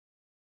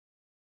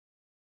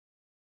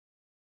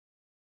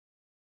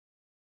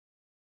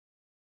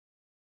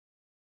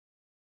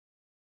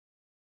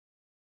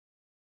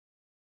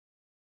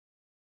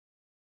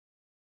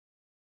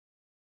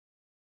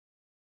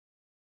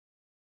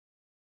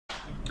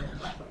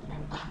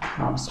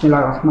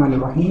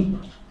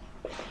Bismillahirrahmanirrahim.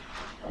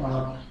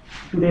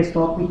 Today's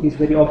topic is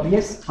very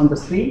obvious on the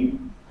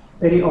screen: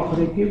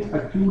 perioperative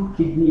acute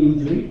kidney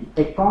injury,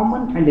 a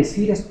common and a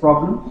serious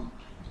problem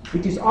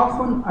which is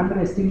often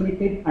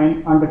underestimated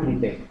and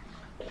undertreated.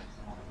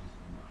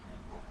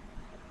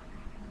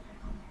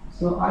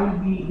 So I will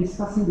be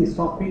discussing this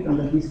topic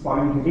under these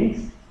following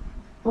headings.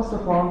 First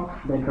of all,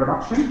 the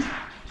introduction,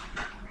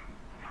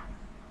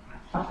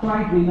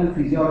 applied renal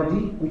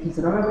physiology, which is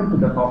relevant to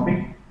the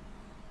topic,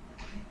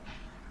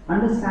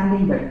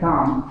 understanding the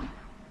term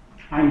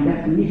and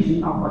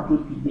definition of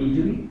acute kidney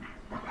injury,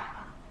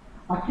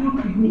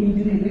 acute kidney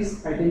injury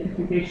risk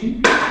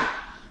identification,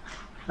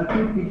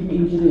 acute kidney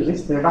injury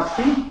risk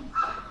reduction,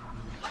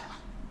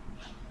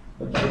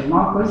 the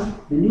biomarkers,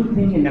 the new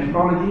thing in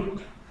nephrology,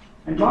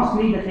 and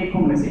lastly the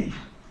take-home message.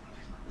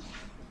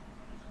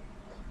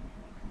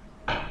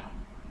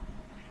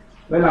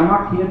 Well, I'm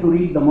not here to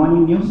read the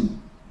morning news.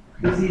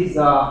 This is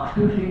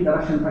Putin, the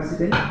Russian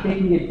president,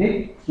 taking a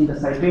dip in the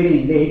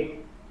Siberian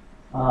lake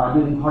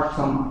during hot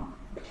summer.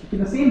 To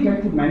the same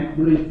gentleman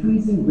during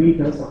freezing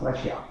winters of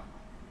Russia.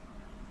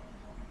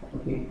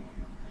 Okay.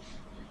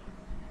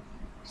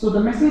 So the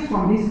message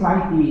from this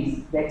slide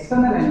is the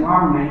external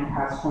environment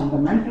has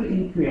fundamental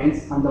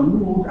influence on the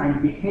mood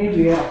and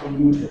behavior of the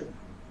individual.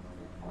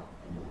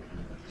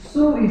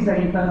 So is the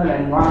internal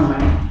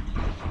environment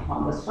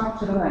on the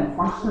structural and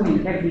functional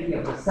integrity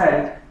of the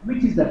cell,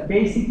 which is the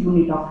basic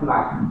unit of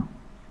life.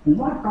 And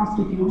what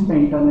constitutes the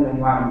internal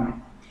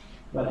environment?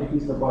 Well, it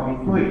is the body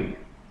fluid.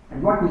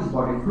 And what is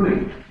body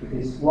fluid? It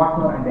is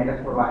water and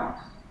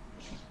electrolytes.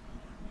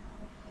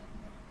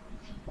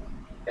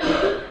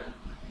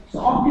 So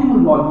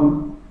optimal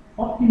volume,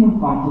 optimal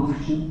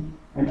composition,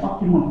 and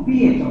optimal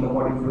pH of the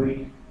body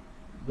fluid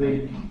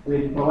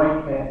will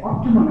provide an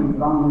optimum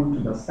environment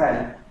to the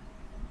cell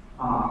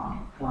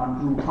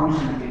to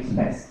function at its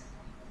best.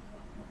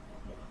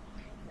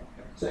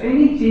 So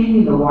any change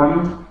in the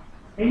volume,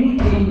 any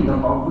change in the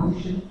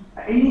composition,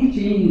 any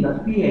change in the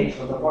pH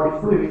of the body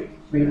fluid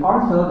will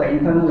alter the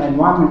internal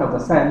environment of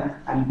the cell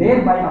and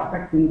thereby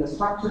affecting the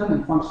structural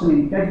and functional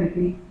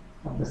integrity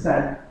of the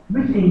cell,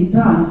 which in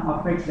turn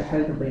affects the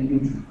health of the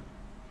individual.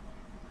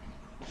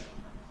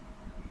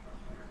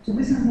 So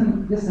this is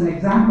just an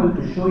example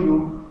to show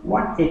you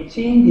what a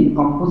change in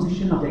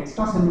composition of the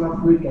extracellular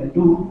fluid can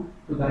do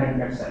to the red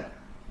blood cell.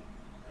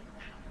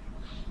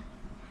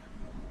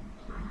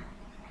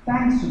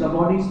 Thanks to the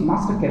body's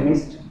master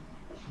chemist,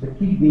 the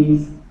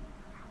kidneys,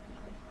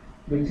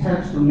 which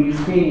helps to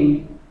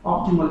maintain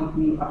optimal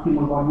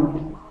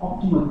volume,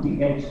 optimal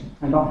pH,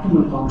 and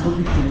optimal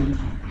composition,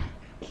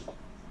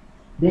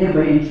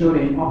 thereby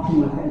ensuring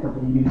optimal health of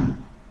the individual.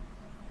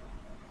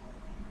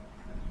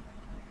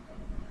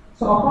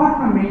 So apart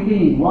from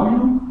maintaining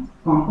volume,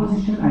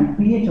 composition, and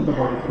pH of the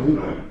body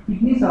fluid,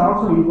 kidneys are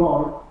also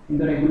involved in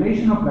the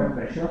regulation of blood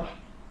pressure,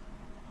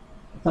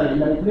 in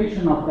the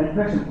regulation of red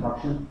blood cell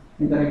production,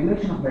 in the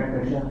regulation of blood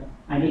pressure,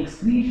 and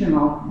excretion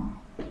of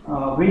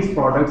waste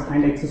products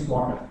and excess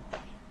water.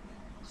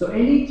 So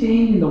any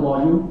change in the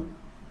volume,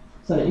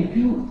 if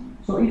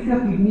your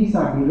kidneys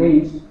are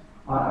deranged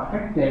or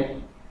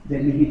affected,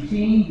 there will be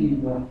change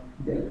in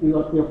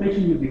your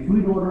patient will be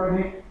fluid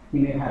overloaded, he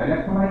may have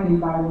electrolyte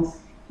imbalance,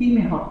 he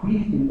may have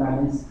pH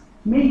imbalance,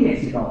 may be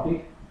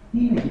acidotic,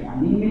 he may be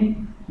anemic,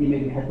 he may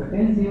be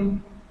hypertensive,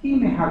 he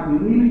may have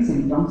uremic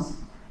symptoms,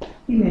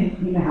 he may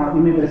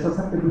be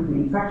susceptible to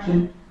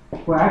infection,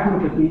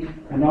 coagulopathy,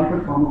 and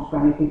altered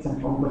pharmacokinetics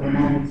and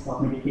pharmacodynamics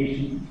of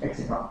medications,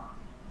 etc.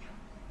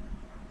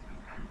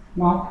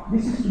 Now,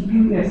 this is to give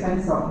you a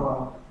sense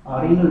of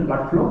renal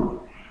blood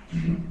flow.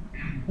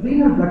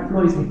 Renal blood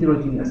flow is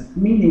heterogeneous,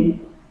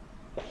 meaning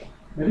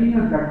the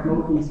renal blood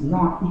flow is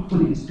not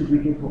equally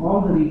distributed to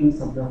all the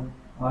regions of the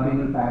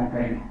renal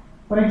parenchyma.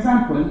 For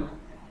example,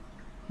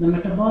 the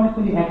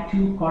metabolically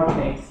active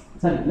cortex,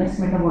 less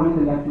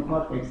metabolically active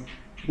cortex,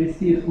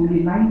 receives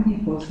only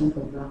 90%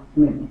 of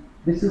the,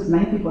 this is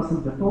 90%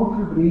 of the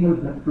total renal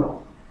blood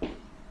flow.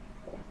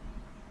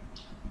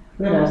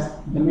 Whereas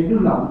the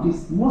medulla, which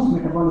is most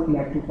metabolically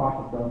active part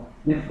of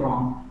the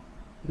nephron,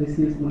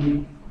 receives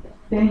only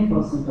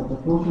 10% of the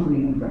total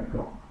renal blood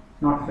flow,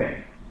 not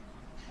fair.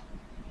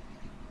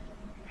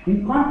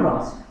 In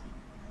contrast,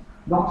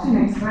 the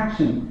oxygen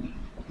extraction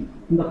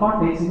in the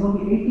cortex is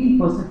only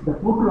 18% of the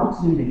total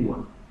oxygen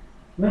delivered,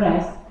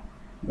 whereas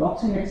the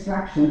oxygen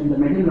extraction in the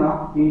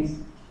medulla is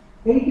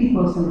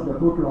 80% of the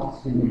total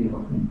oxygen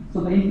delivered.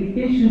 So the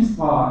implications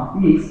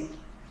is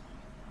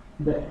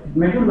the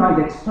medulla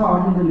is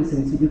extraordinarily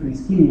sensitive to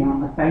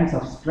ischemia at times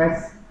of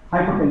stress,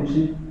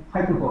 hypertension,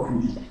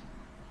 hypoperfusion.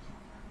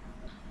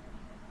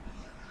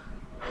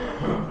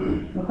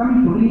 Now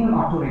coming to renal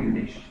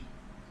autoregulation.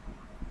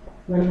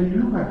 Well, when you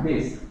look at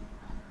this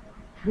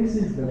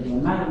is the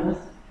glomerulus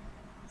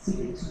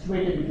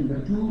situated between the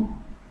two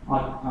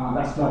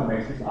vascular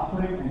beds, the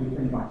afferent and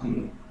efferent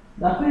arteriole.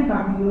 The afferent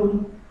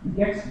arteriole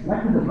gets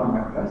blood to the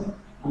glomerulus,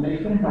 and the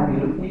efferent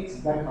arteriole takes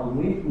blood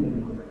away from the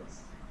glomerulus.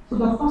 So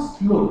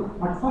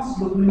at first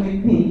look, we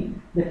may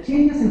think the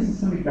changes in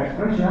systemic blood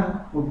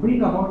pressure will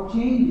bring about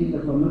change in the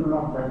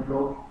glomerular blood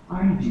flow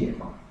and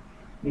GFR.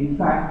 In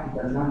fact,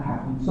 it does not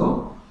happen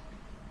so,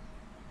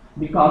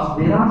 because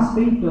there are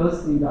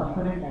sphincters in the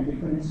afferent and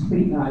different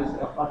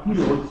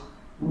arterioles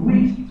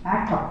which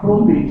act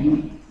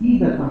appropriately,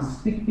 either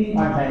constricting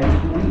or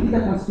dilating,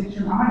 either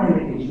constriction or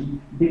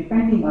dilatation,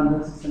 depending on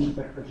the systemic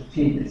blood pressure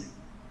changes.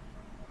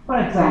 For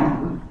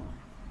example,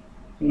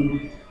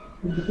 if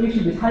the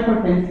patient is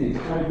hypertensive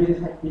or if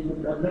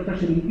the blood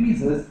pressure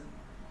increases,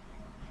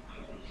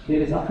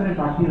 there is afferent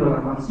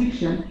arteriolar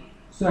constriction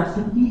so as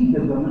to keep the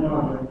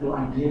glomerular blood flow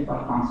and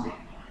GFR constant.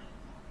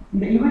 In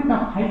the event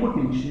of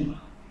hypotension,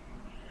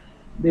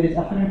 there is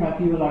afferent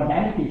arteriolar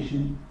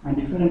dilatation and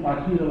different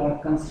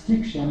arteriolar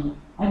constriction,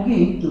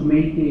 again to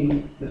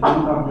maintain the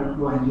glomerular blood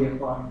flow and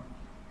GFR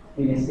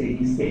in a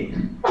steady state.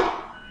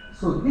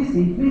 So this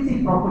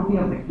intrinsic property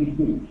of the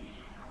kidney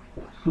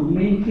to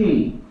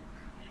maintain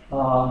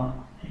a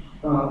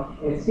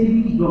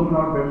steady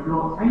glomerular blood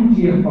flow and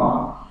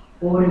GFR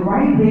over a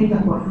wide range of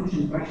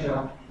perfusion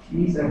pressure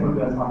is referred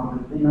to as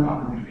renal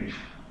artery.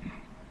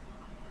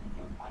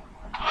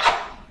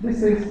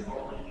 This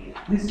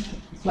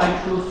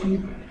slide shows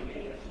you,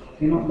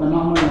 the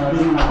normal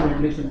renal artery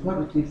regulation curve,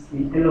 which is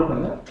in yellow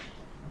color,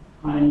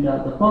 and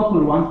the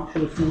purple one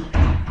shows you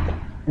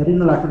a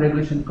renal artery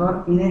regulation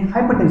curve in a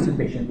hypertensive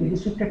patient. It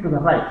is shifted to the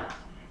right.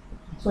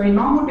 So in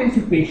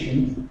normotensive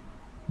patient,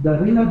 the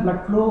renal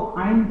blood flow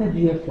and the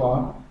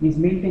GFR is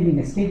maintained in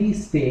a steady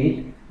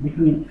state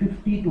between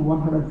 50 to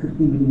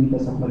 150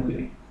 millimeters of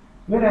mercury.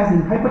 Whereas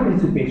in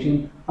hypertensive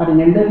patient or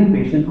in elderly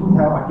patient who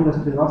have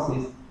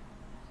arteriosclerosis,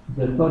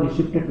 the curve is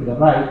shifted to the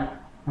right,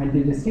 and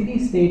there is a steady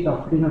state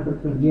of renal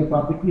blood flow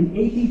GFR between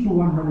 80 to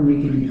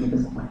 180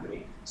 millimeters of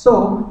mercury.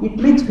 So it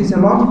makes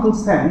physiological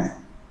sense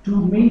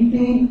to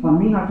maintain a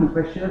mean arterial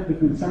pressure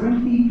between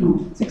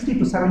 60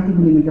 to 70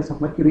 millimeters of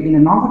mercury in a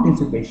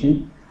normotensive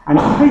patient and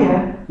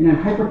higher in a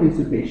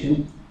hypertensive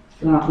patient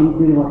in our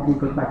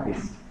clinical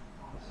practice.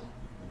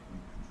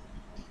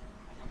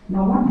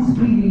 Now, what is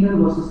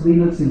pre-renal versus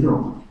renal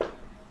syndrome?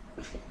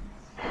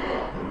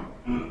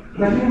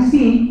 Like we have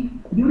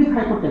seen, during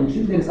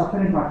hypertension, there is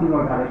afferent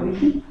arteriolar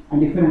dilatation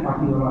and different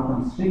arteriolar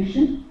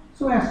constriction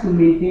so as to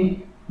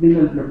maintain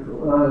renal blood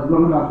flow,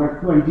 glomerular blood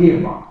flow and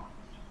GFR.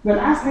 Well,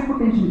 as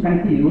hypertension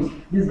continues,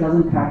 this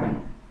doesn't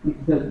happen.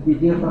 The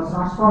GFR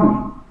starts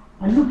falling.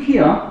 And look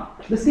here,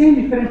 the same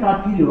different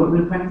arteriole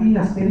will continue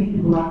as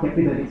peritubular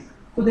capillaries.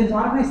 So there is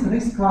always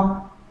risk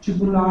of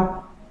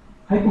tubular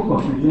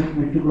hypoperfusion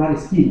and tubular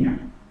ischemia.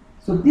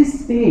 So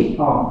this state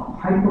of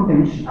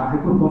hypotension or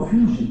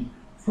hypoperfusion,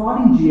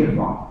 falling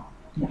GFR,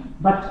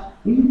 but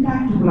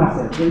intact tubular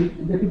cells,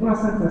 the tubular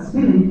cells are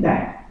still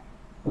intact,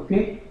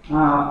 okay,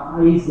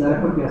 is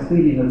referred to as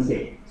pre-renal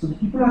state. So the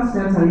tubular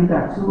cells are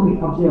intact, so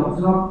they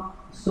absorb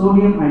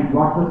sodium and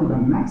water to the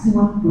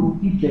maximum to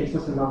keep the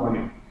extracellular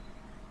volume.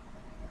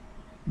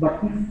 But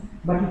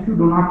if you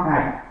do not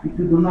act, if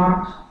you do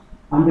not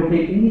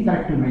undertake any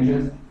corrective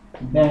measures,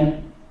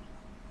 then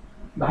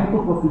the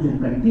hypoperfusion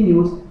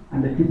continues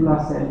and the tubular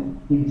cell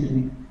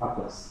injury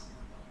occurs.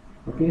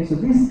 Okay, so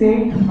this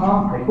state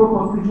of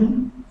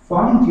hypoperfusion,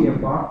 falling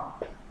GFR,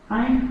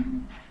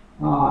 and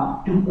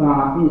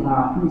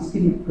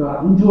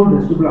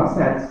injured tubular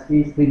cells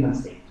is renal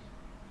state.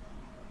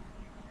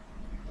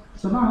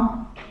 So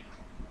now,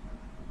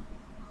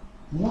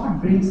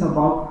 what brings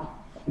about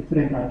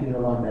different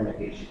arteriolar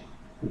dilatation?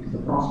 It is the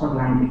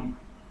prostaglandin.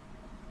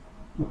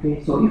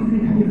 Okay, so if you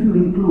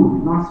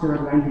include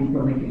non-steroidal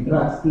anti-inflammatory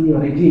drugs in your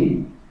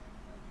regime,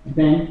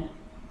 then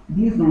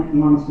these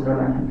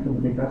non-steroidal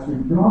anti-inflammatory drugs will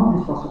block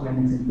this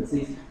prostaglandin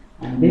synthesis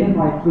and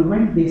thereby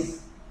prevent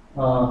this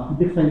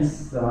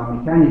defense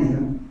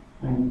mechanism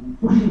and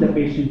pushing the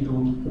patient to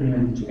renal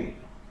injury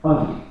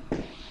early.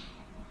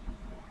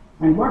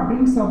 And what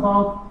brings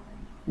about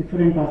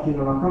different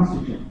arteriolar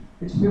constriction?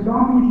 It's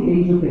predominantly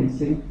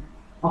angiotensin,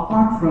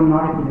 apart from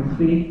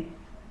norepinephrine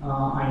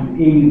and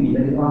AUD,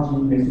 that is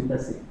oxygen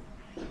vasopressin.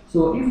 So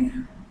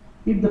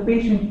if the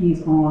patient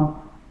is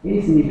on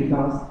ACE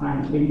inhibitors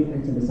and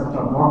angiotensin receptor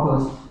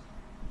blockers,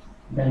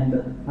 then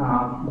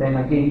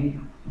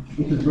again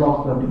it will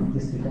block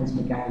this defense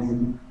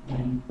mechanism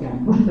and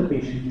can push the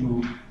patient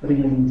to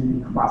renal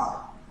injury faster.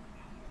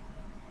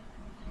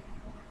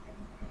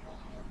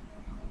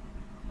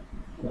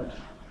 Right.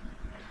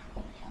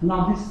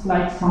 Now this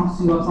slide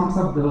sums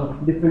up the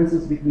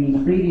differences between the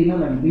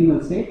pre-renal and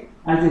renal state.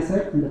 As I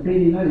said, in the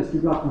pre-renal is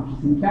tubular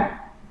functions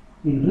intact.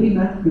 In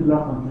renal, tubular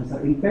functions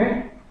are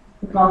impaired.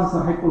 The causes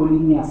are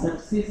hypovolemia,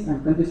 sepsis,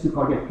 and congestive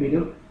cardiac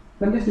failure.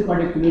 Congestive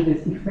cardiac failure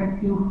is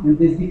effective and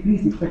there is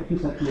decreased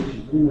effective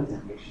circulation, renal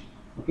circulation.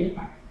 Okay.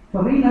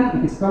 For renal,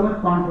 it is color,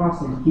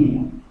 contrast, and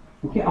chemo.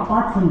 Okay.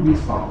 Apart from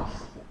these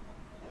causes,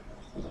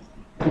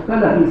 the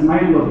color is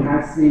mild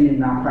as seen in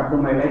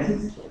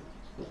rhabdomyolysis.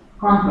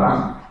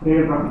 Contrast,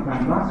 radiographic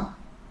contrast,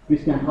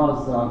 which can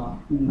cause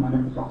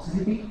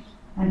nephrotoxicity,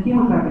 and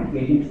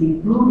chemotherapeutic agents,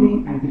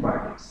 including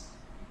antibiotics,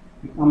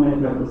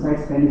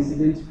 aminoglycosides,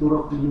 penicillins,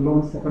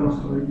 fluoroquinolones,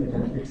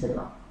 cephalosporins,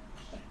 etc.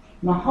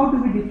 Now, how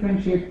do we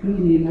differentiate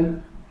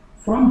pre-renal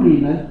from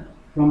renal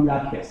from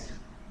lab test.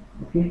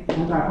 Okay,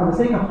 and for the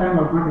sake of time,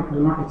 I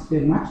will not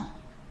explain much.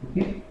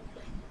 Okay,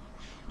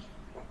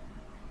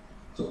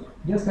 so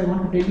just I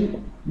want to tell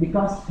you,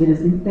 because there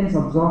is intense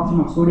absorption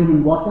of sodium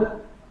in water,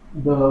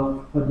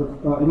 the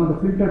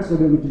filtered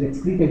sodium which is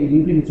excreted in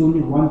urine is only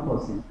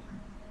 1%,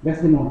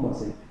 less than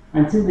 1%.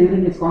 And since the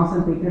urine is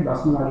concentrated, the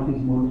osmolarity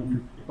is more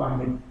than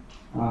 500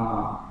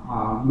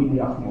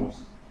 milliosmoles.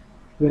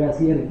 Whereas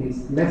here it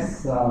is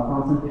less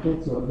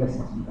concentrated, so less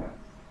osmolarity.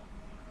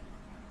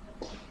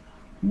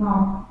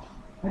 Now,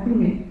 I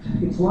think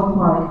it's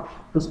worthwhile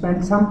to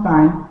spend some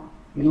time,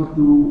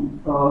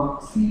 to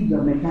see the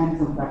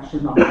mechanism of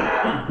action of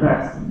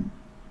drugs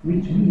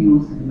which we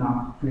use in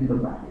our clinical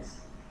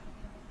practice.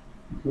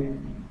 Okay.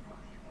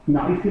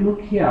 Now, if you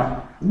look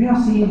here, we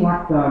are seeing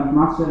what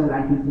non-steroidal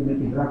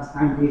anti-inflammatory drugs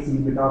and ACE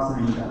inhibitors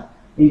and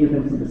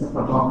angiotensin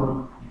receptor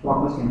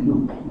blockers can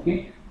do.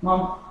 Okay.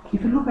 Now,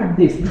 if you look at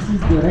this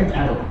is the red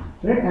arrow.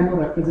 Red arrow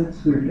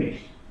represents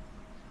filtration,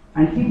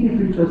 and kidney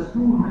filters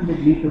 200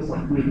 liters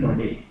of fluid per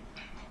day.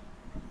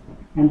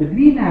 And the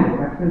green arrow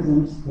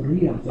represents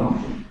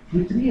reabsorption,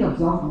 which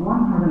reabsorbs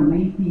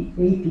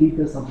 198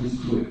 liters of this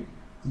fluid.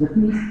 So that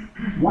means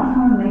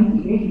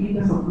 198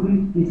 liters of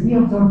fluid is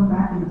reabsorbed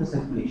back into the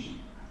circulation.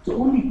 So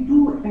only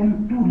 2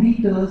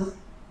 liters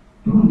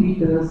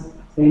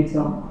ends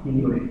up in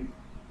urine.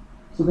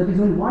 So that is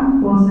only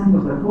 1%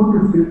 of the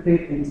total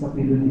filtrate ends up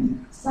in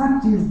urine.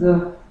 Such is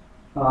the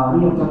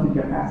reabsorptive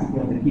capacity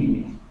of the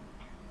kidney.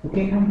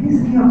 Okay, and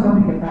this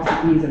reabsorptive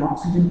capacity is an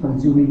oxygen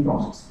consuming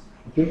process.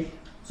 Okay,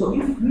 so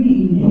if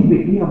we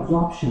inhibit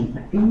reabsorption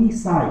at any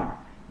site,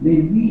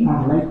 then we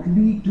are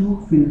likely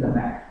to fill the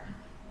bag,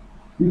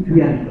 which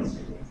we are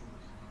interested in.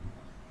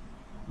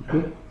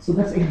 Okay, so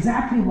that's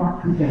exactly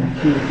what we can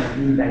achieve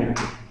in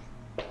diuretic.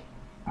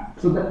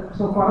 So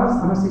for us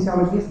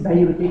anesthesiologists,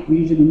 diuretic we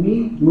usually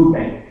mean loop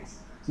diuretics.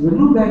 So the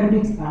loop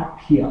diuretics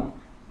act here.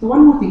 So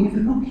one more thing, if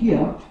you look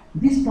here,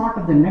 this part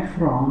of the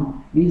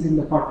nephron is in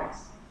the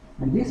cortex,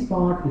 and this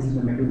part is in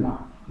the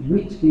medulla,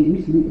 which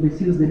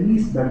receives the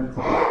least blood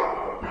supply.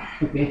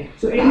 Okay,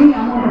 so any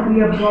amount of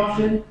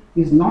reabsorption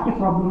is not a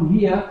problem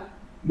here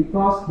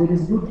because there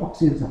is good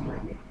oxygen supply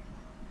here.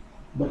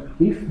 But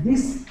if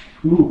this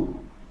loop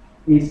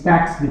is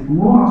taxed with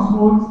more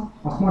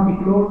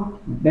osmotic load,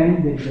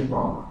 then there is a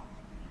problem.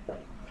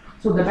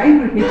 So the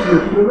diuretics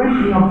will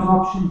prevent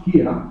reabsorption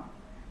here,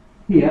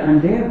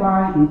 and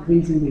thereby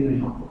increasing the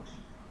urine output.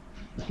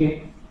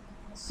 Okay,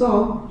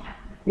 so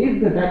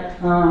if the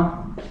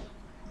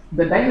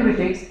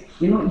diuretics,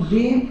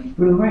 they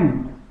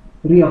prevent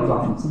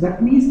reabsorption. So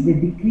that means they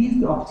decrease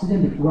the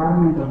oxygen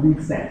requirement of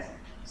these cells.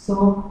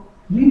 So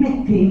we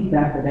may think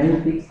that the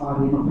diuretics are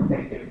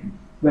protective.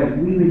 Well,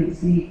 we will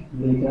see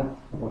later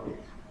about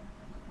it.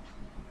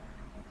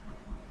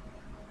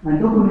 And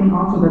dopamine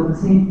also does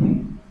the same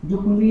thing.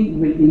 Dopamine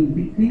will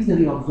decrease the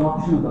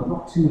reabsorption of the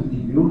proximal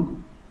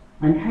tubule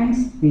and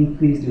hence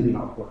increase urine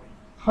output.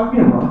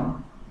 However,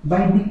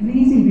 by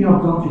decreasing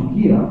reabsorption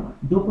here,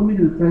 dopamine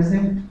will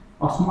present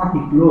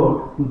osmotic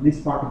load to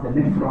this part of the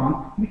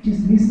nephron, which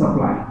is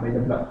resupplied by the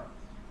blood.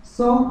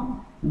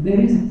 So there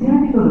is a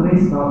theoretical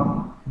risk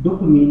of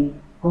dopamine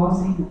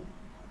causing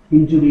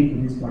injury to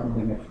this part of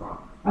the nephron.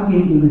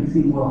 Again, we will see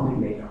more of it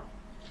later.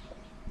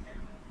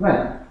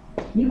 Well,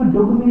 even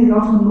dopamine is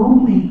also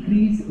known to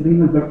increase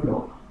renal blood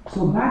flow.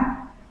 So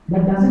that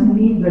doesn't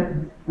mean that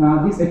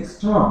this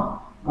extra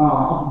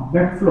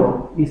blood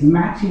flow is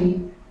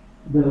matching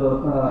the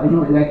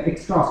like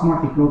extra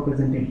osmotic load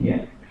presented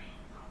here.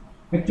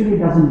 Actually, it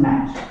doesn't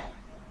match.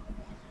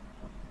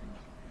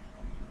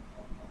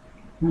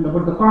 And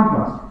about the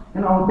contrast,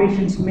 our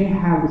patients may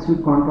have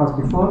received contrast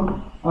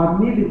before, or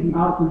maybe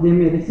they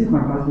may receive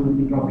contrast during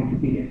the intraoperative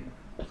period.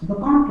 So the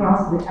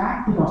contrast, they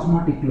act with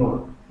osmotic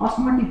load.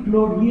 Osmotic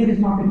load here is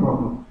not a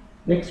problem.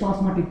 The extra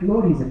osmotic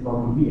load is a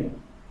problem here.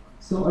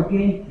 So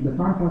again, the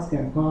contrast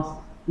can cause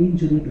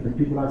injury to the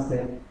tubular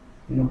cell,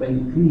 by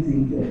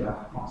increasing their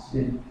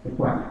oxygen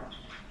requirement.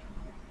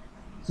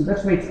 So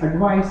that's why it's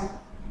advised,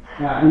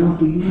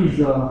 to use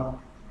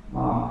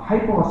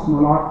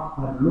hypoosmolar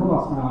or low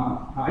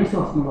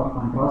isoosmolar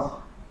contrast,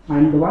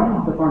 and the volume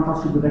of the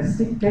contrast should be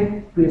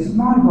restricted to a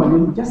small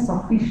volume, just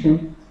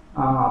sufficient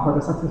for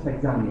the successful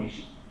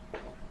examination.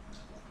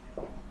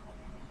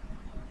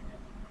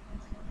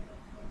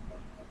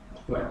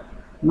 Well,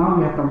 now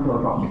we have come to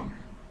our topic.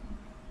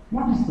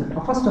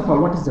 First of all,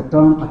 what is the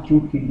term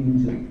acute kidney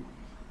injury?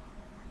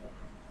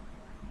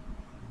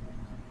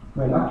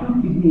 Well,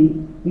 acute kidney,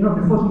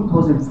 before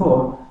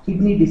 2004,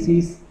 kidney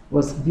disease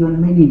was given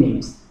many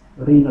names: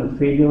 renal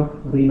failure,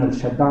 renal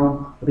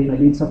shutdown, renal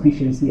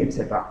insufficiency,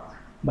 etc.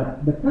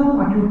 But the term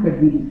acute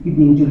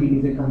kidney injury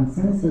is a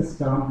consensus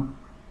term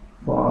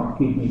for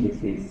kidney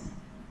disease.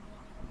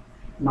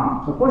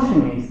 Now, the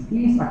question is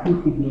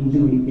acute kidney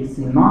injury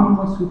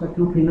synonymous with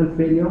acute renal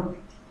failure?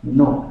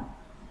 No.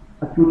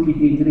 Acute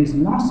kidney injury is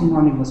not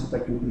synonymous with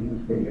acute renal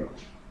failure.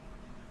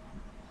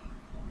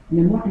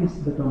 Then what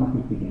is the term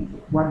acute kidney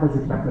injury? What does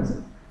it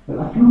represent? Well,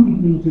 acute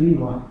kidney injury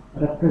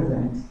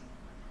represents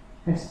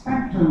a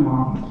spectrum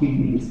of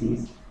kidney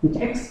disease which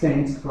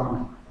extends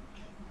from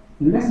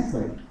less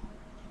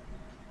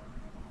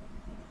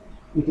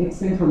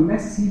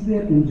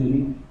severe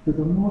injury to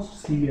the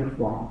most severe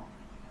form,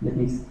 that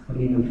is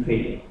renal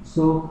failure.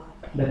 So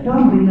the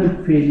term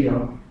renal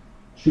failure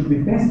should be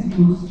best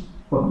used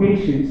for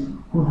patients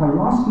who have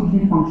lost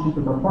kidney function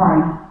to the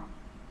point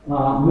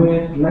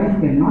where life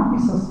cannot be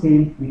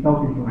sustained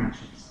without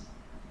interventions.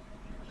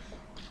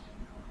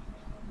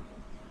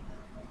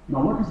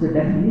 Now, what is the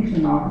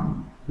definition of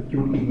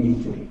acute kidney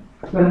injury?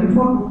 Well,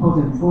 before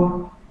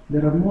 2004,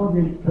 there are more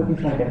than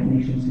 35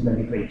 definitions in the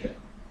literature.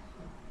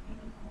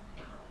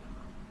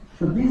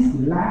 So this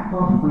lack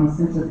of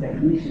consensus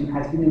definition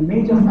has been a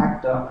major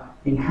factor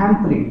in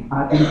hampering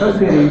or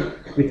interfering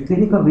with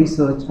clinical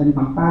research and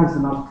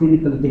comparison of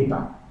clinical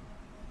data.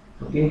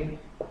 Okay,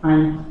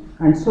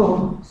 and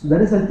so the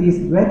result is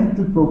very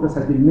little progress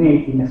has been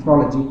made in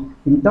nephrology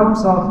in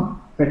terms of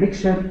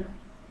prediction,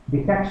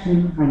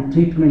 detection, and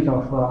treatment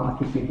of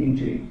acute kidney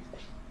injury.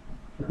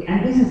 Okay,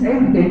 and this is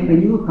evident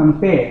when you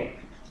compare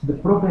the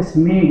progress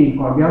made in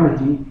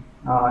cardiology,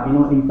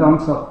 in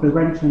terms of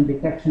prevention,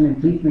 detection, and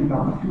treatment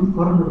of acute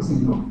coronary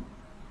syndrome.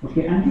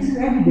 Okay, and this is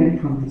evident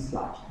from this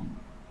slide.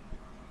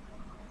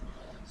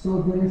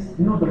 So there is,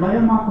 the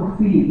biomarker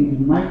field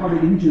in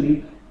myocardial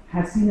injury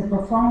has seen a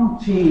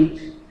profound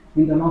change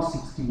in the last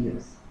 60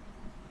 years.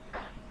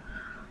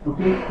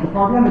 Okay, the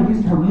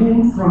cardiologists have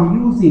moved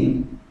from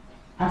using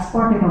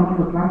aspartate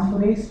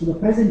aminotransferase to the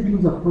present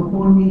use of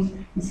troponins,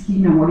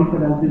 ischemia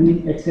modified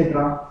albumin,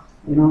 etc.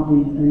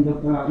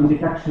 In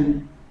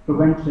detection,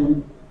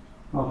 prevention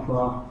of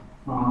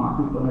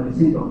acute coronary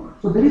syndrome.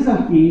 So the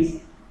result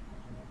is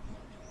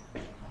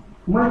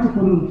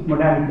multiple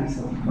modalities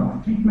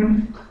of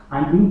treatment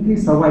and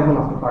increased survival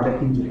after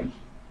cardiac injury.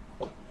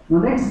 Now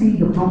let's see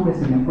the progress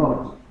in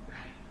nephrology.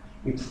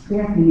 It's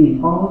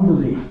creatinine all the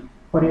way.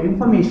 For your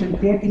information,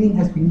 creatinine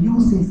has been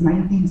used since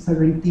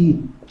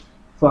 1917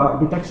 for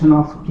detection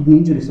of kidney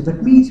injury. So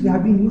that means we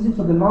have been using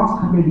for the last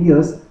 100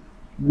 years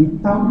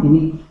without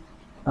any,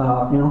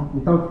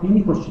 without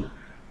any question.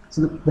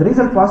 So the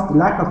result was the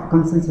lack of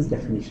consensus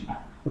definition.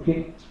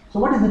 Okay. So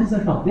what is the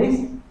result of this?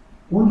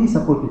 Only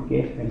supportive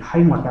care and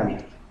high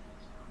mortality.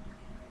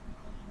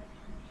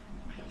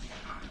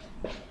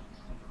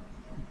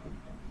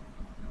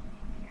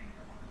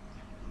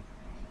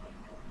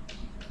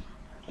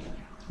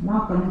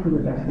 Now coming to the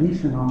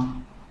definition of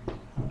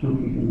acute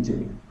kidney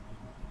injury.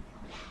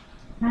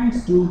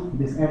 Thanks to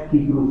this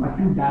FT group,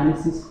 Acute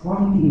Dialysis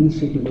Quality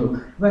Initiative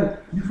Group. Well,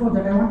 before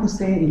that, I want to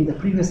say in the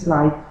previous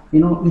slide,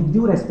 with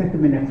due respect to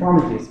the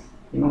nephrologists,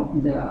 the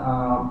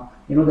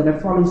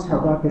nephrologists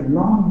have got a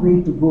long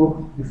way to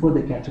go before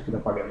they catch up to the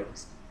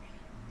cardiologist.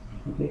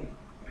 Okay.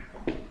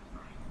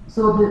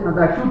 So the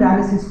Acute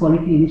Dialysis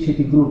Quality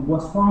Initiative Group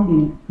was formed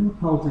in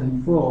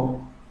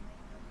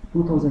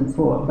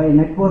 2004 by a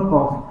network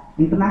of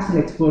international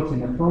experts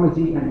in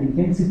nephrology and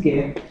intensive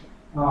care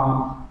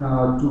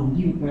to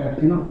give a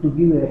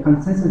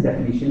consensus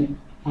definition,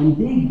 and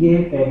they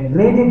gave a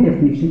graded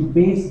definition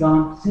based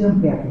on serum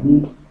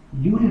creatinine,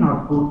 urine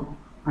output,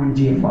 and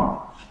GFR.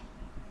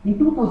 In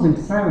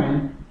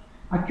 2007,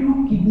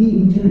 Acute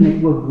Kidney Injury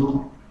Network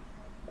Group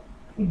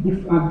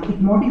it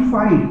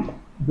modified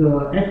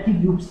the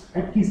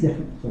ATKI's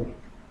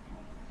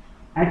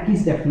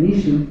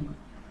definition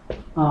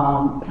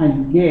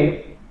and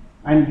gave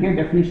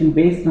definition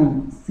based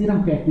on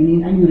serum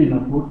creatinine and urine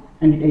output,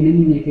 and it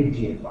eliminated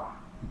GFR.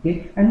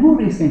 Okay, and more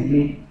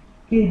recently,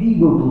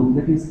 KDIGO group,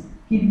 that is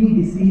Kidney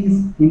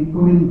Disease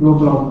Improving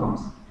Global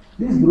Outcomes.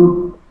 This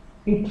group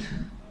it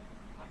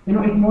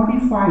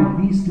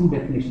modified these two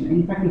definitions.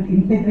 In fact, it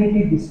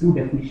integrated these two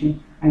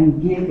definitions and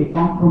gave a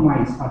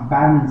compromise, a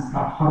balanced,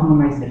 a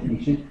harmonized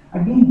definition,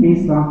 again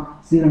based on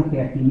serum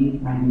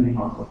creatinine and urine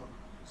output.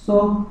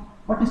 So,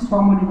 what is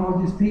common in all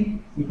these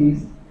three? It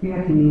is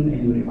creatinine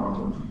and urine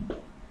output.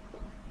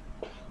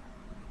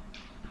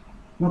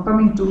 Now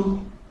coming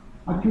to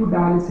Acute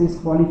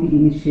Dialysis Quality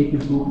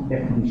Initiative Group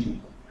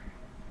definition.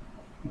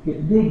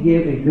 Okay, they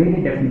gave a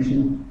graded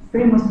definition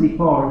famously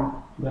called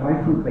the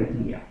rifle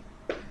criteria.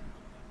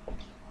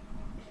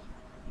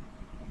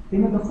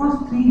 The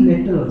first three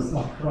letters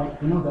of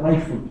the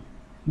rifle,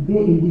 they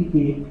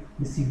indicate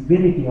the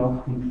severity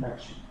of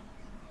infection.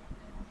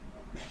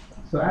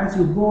 So as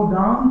you go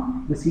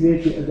down, the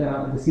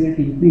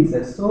severity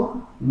increases.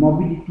 So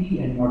morbidity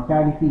and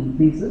mortality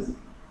increases,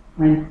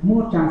 and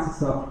more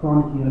chances of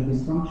chronic renal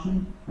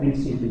dysfunction and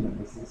stage renal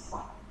disease.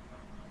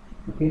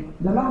 Okay,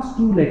 the last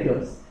two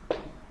letters,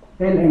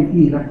 L and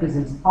E,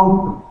 represents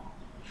outcome.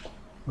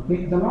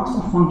 Okay, the loss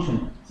of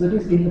function. So it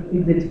is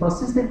if there is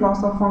persistent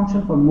loss of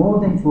function for more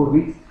than 4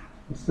 weeks,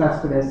 it's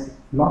classified as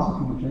loss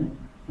of function.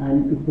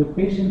 And if the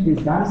patient is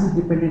dialysis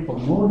dependent for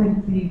more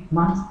than 3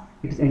 months,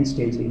 it is end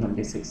stage renal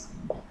disease.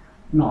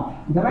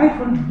 Now, the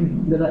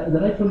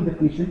rifle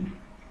definition,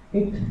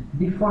 it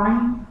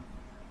defines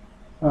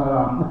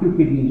acute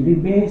kidney injury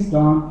based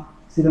on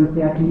serum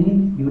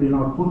creatinine, urine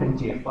output, and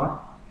GFR.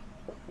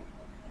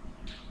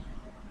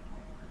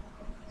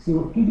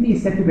 So, kidney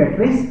is said to be at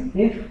risk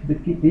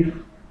if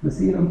the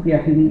serum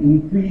creatinine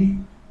increased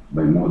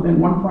by more than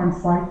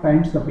 1.5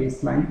 times the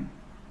baseline,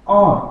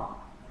 or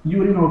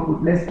urine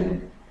output less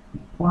than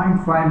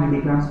 0.5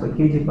 milligrams per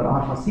kg per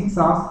hour for 6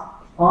 hours,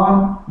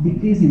 or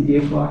decrease in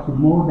GFR to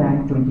more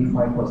than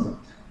 25%.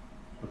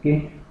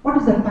 Okay, what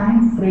is the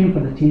time frame for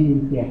the change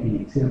in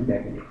creatinine, serum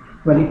creatinine?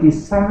 Well, it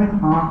is 7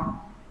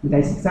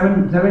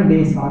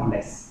 days or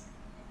less.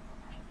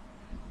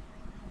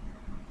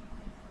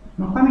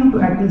 Now coming to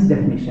Atkins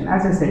definition,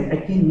 as I said,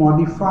 Atkins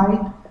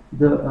modified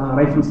the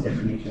Rifle's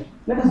definition.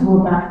 Let us go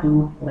back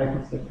to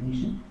Rifle's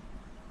definition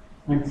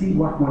and see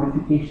what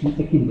modification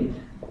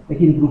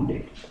Atkins group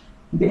did.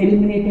 They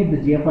eliminated the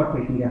GFR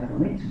criteria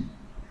from it,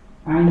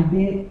 and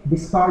they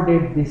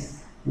discarded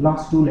this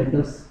last two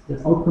letters, the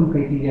outcome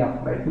criteria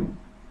of Rifle.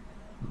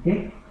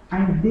 Okay,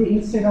 and they,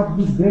 instead of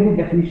this graded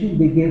definition,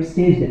 they gave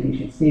stage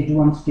definition: stage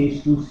 1,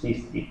 stage 2,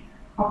 stage 3.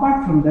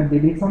 Apart from that, they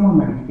did some more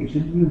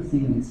modifications. You will see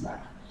in this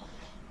slide.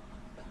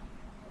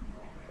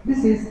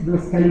 This is the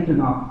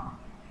skeleton of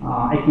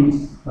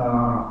Atkins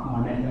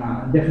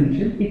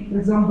definition. It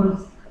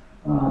resembles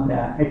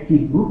the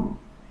Atkins group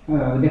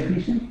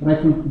definition,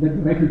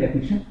 Rifle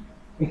definition,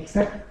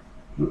 except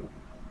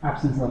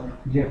absence of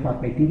GFR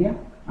criteria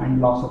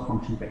and loss of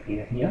function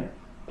criteria here.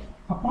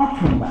 Apart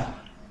from that,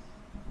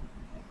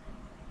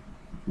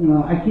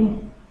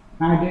 Atkins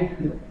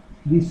added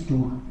these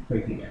two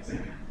criteria.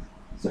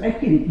 So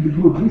Atkins,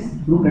 this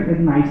group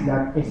recognized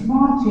that a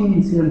small change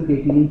in serum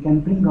creatinine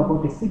can bring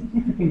about a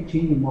significant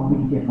change in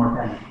morbidity and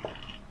mortality.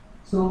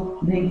 So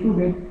they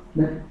included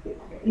that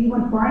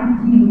even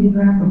 0.3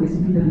 milligram per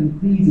deciliter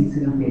increase in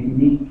serum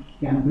creatinine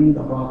can bring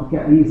about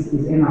is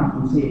enough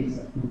to say it's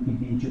acute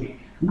kidney injury.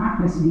 Not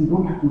necessarily, you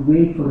don't have to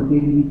wait for the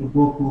creatinine to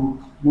go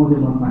to more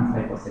than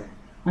 1.5%.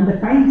 And the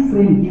time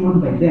frame given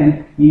by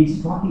them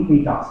is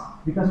 48 hours,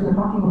 because we are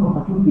talking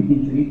about acute kidney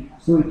injury,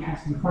 so it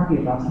has to be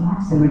 48 hours,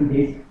 not 7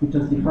 days, which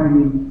was defined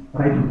in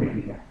Rifle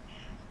criteria.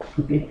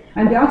 Okay,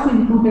 and they also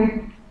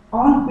included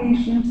all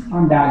patients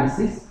on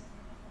dialysis,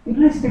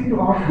 irrespective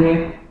of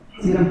their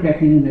serum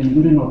creatinine and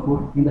urine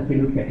output in the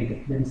failure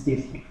category, that is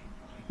stage 3.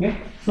 Okay,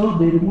 so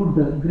they removed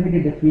the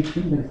graded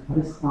definition, that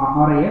is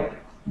RAF.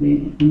 They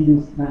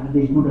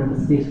included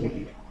the stage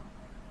criteria,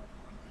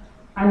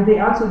 and they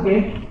also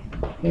gave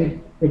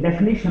a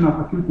definition of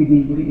acute kidney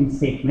injury in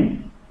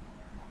statement.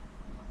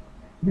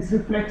 This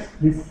reflects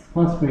this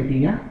first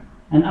criteria.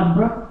 An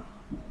abrupt,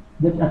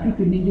 that acute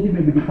kidney injury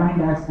may be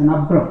defined as an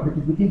abrupt, that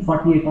is within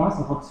 48 hours,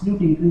 of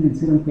absolute increase in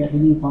serum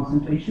creatinine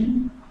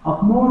concentration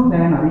of more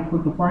than or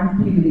equal to 0.3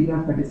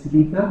 milligrams per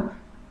deciliter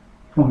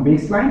from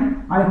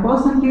baseline, or a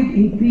percentage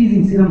increase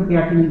in serum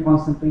creatinine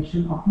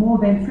concentration of more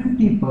than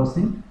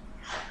 50%,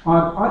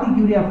 or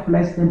oliguria of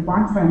less than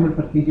 0.5 ml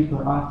per kg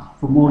per hour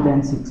for more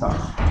than 6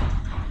 hours.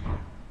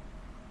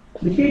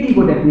 The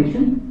KDIGO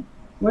definition,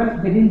 well,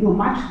 they didn't do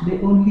much. They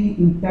only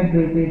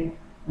integrated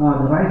the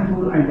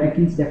Rifle and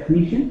Atkins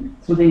definition.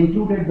 So they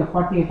included the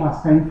 48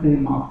 hours time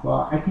frame of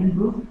Atkins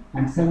group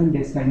and 7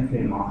 days time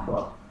frame of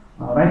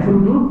Rifle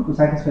group to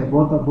satisfy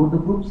both the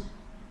groups,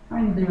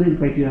 and the urine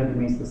criteria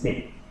remains the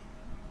same.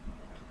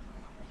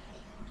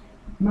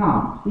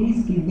 Now,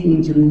 is kidney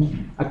injury,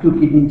 acute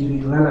kidney injury,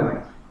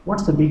 relevant?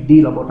 What's the big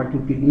deal about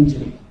acute kidney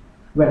injury?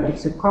 Well,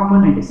 it's a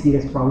common and a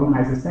serious problem,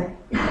 as I said,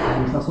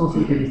 and it's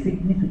associated with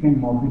significant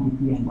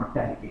morbidity and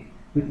mortality,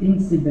 with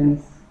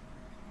incidence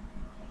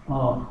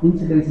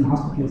in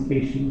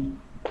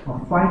hospitalization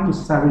of 5 to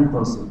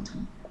 7%.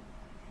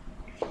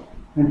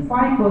 And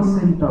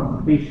 5% of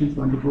the patients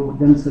who undergo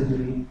dental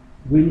surgery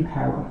will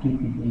have acute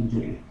kidney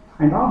injury.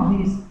 And of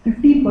these,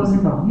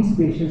 15% of these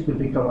patients will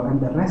recover,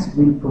 and the rest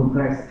will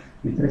progress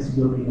with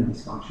residual renal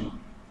dysfunction.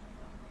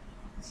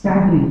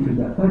 Staggering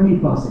figure,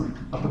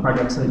 30% of the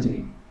cardiac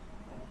surgery.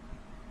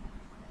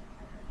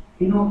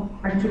 You know,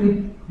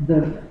 actually,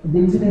 the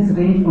incidence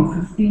range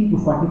from 15 to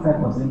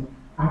 45%.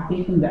 I've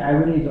taken the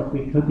average of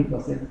it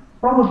 30%.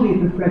 Probably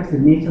it reflects the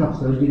nature of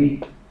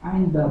surgery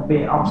and the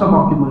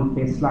suboptimal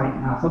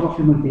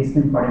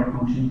baseline cardiac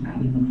function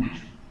and renal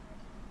function.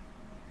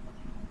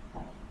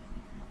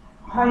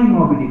 High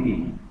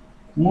morbidity,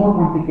 more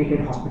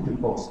complicated hospital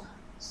costs.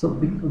 So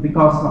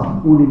because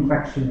of wound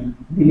infection,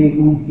 delayed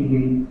wound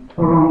healing,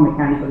 prolonged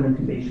mechanical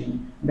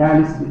ventilation,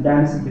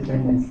 dialysis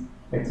dependence,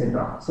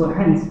 etc. So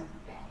hence,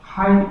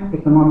 high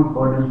economic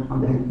burden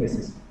on the healthcare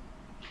system.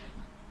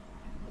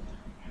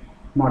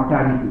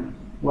 Mortality,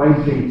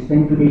 wide range,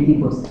 10 to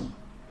 80%.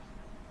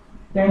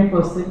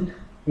 10%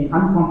 in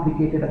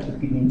uncomplicated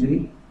acute kidney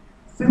injury,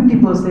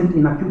 50%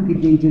 in acute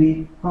kidney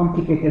injury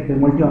complicated by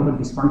multi-organ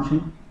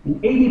dysfunction, and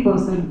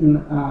 80%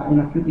 in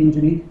acute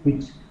injury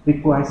which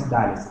requires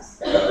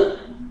dialysis.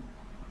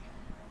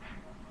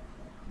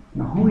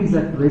 Now, who is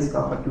at risk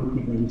of acute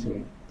kidney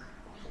injury?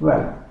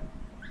 Well,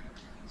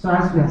 so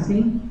as we have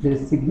seen, there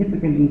is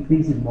significant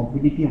increase in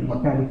morbidity and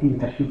mortality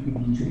with acute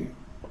kidney injury.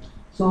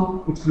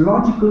 So it's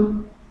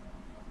logical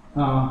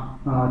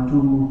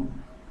to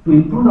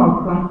improve the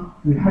outcome,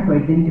 we have to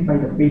identify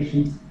the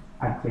patients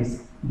at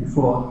risk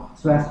before,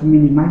 so as to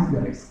minimize the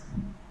risk.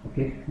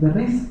 Okay, the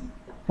risk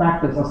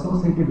factors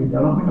associated with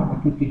development of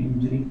acute kidney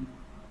injury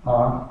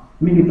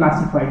may be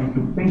classified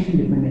into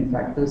patient-dependent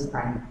factors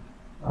and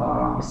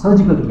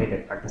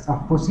surgical-related factors or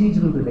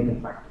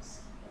procedural-related factors.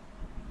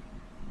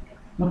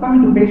 Now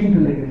coming to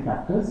patient-related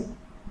factors,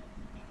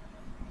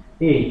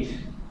 age.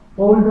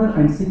 Older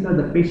and sicker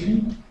the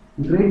patient,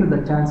 greater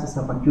the chances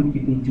of acute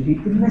kidney injury,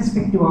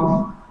 irrespective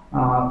of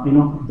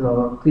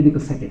the clinical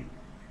setting.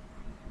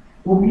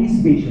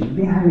 Obese patient,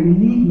 they have a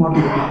unique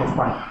morbidity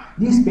profile.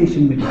 These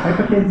patients may be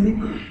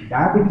hypertensive,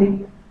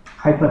 diabetic,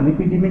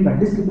 hyperlipidemic or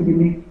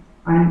dyslipidemic,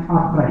 and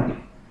arthritic.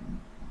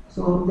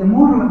 So they're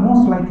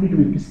most likely to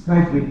be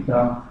prescribed with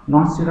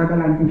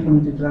non-steroidal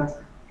anti-inflammatory drugs,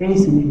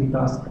 ACE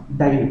inhibitors,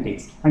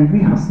 diuretics, and we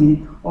have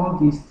seen all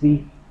these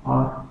three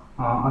are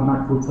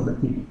not good for the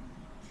kidney.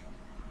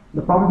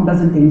 The problem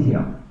doesn't end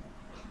here.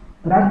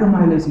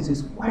 Rhabdomyolysis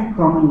is quite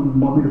common in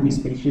morbid obese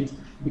patients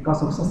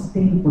because of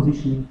sustained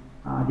positioning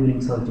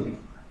during surgery.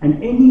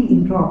 And any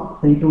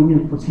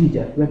intraperitoneal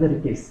procedure, whether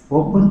it is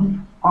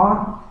open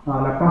or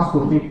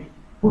laparoscopic,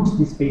 puts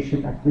this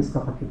patient at risk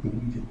of acute kidney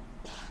injury.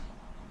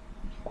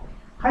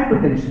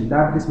 Hypertension,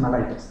 diabetes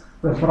mellitus,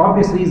 for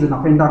obvious reason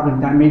of end organ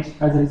damage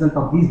as a result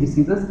of these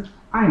diseases,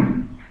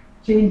 and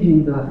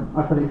changing the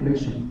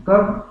autoregulation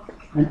curve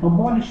and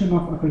abolition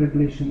of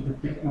autoregulation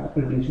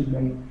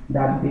by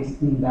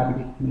diabetes in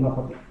diabetic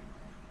neuropathy.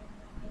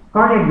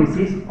 Cardiac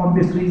disease,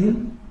 obvious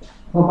reason,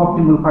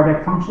 suboptimal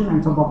cardiac function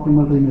and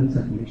suboptimal renal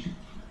circulation.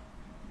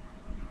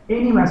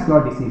 Any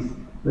vascular disease,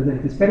 whether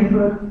it is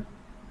peripheral,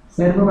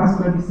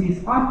 cerebrovascular disease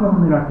or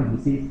coronary artery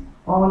disease,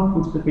 all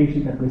puts the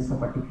patient at risk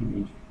of acute kidney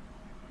injury.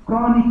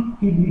 Chronic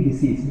kidney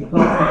disease,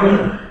 because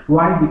again,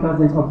 why? Because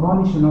there is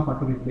abolition of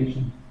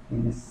autoregulation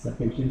in this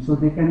patient. So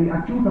there can be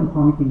acute and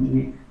chronic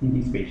injury in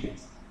these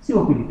patients.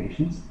 COPD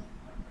patients.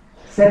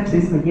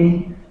 Sepsis,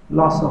 again,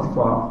 loss of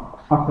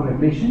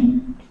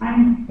autoregulation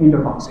and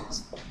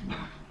endotoxics.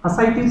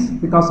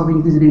 Ascites, because of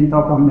increased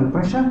intra-abdominal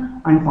pressure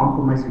and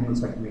compromised renal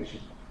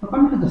circulation. Now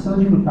coming to the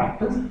surgical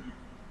factors,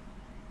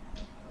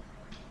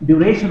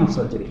 duration of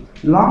surgery.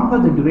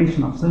 Longer the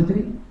duration of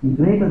surgery,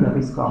 greater the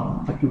risk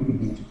of acute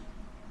kidney injury.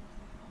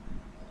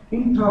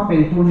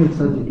 Intraperitoneal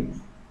surgery,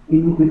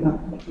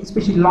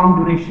 especially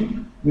long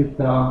duration,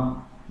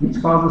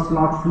 which causes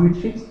large fluid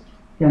shifts,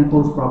 can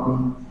pose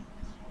problem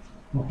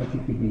of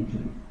acute kidney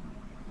injury.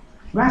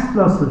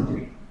 Vascular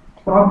surgery,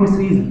 for obvious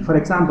reason, for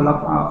example,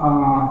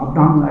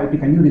 abdominal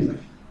aortic aneurysm,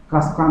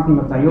 cross-clamping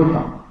of the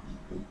aorta,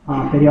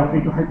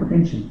 perioperative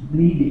hypertension,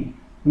 bleeding,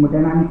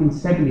 hemodynamic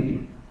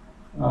instability,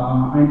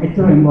 and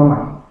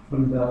echoemboli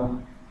from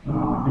the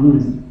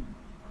aneurysm.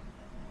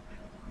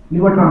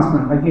 Liver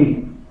transplant,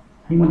 again,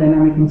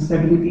 hemodynamic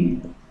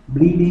instability,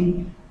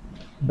 bleeding,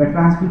 blood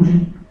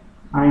transfusion,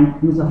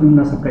 and use of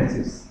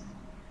immunosuppressives.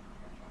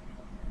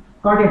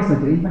 Cardiac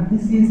surgery, but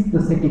this is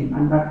the setting,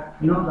 and that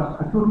the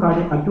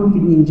acute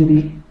kidney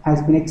injury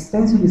has been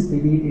extensively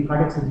studied in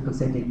cardiac surgical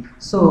setting.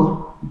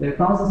 So the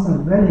causes are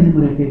well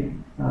enumerated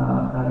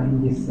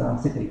in this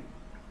setting.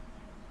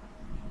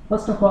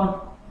 First of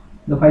all,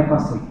 the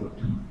bypass circuit.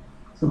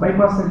 So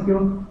bypass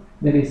circuit,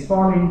 there is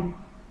fall in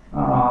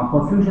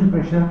perfusion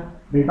pressure,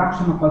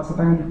 reduction of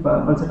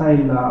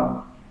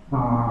pulsatile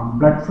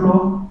blood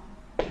flow,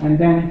 and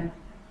then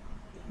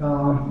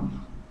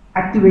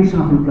activation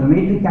of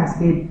inflammatory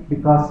cascade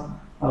because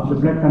of the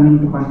blood coming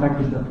into contact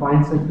with the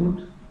foreign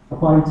circuit, the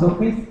foreign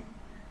surface.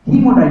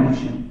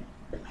 Hemodilution,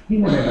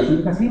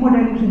 because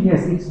hemodilution,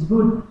 yes, it's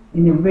good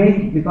in a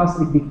way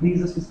because it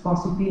decreases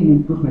viscosity and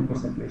improves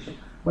microcirculation,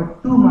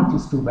 but too much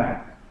is too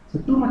bad. So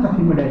too much of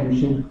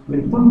hemodilution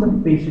will put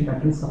the patient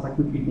at risk of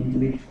acute kidney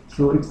injury.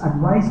 So it's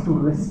advised to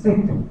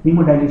restrict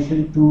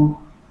hemodilution to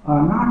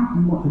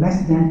not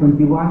less than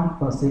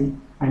 21%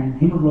 and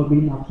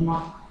hemoglobin of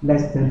not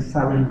less than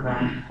 7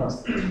 grams per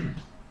cent.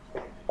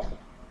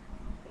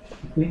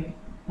 Okay,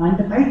 and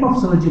the type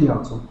of surgery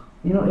also.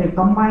 A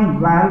combined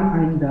valve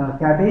and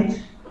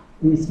cabbage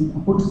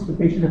puts the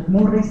patient at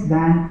more risk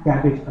than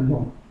cabbage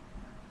alone.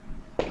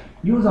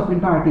 Use of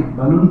intra-aortic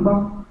balloon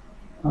pump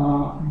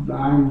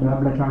and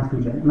blood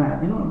transfusion.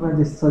 Where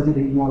this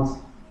surgery involves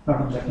a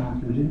lot of blood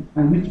transfusion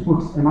and which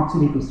puts an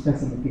oxidative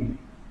stress in the kidney.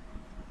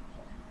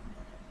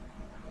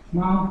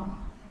 Now,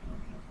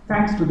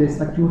 thanks to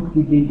this acute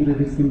kidney injury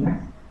risk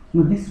index,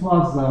 this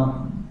was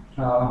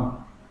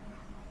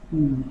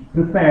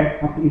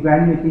prepared after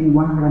evaluating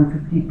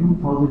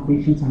 152,000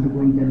 patients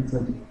undergoing general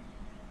surgery.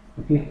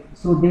 Okay,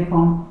 so they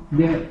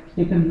have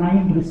taken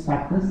 9 risk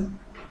factors.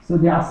 So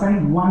they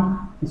assigned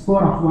a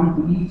score of 1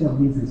 to each of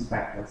these risk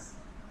factors,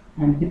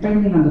 and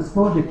depending on the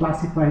score, they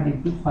classified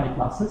into 5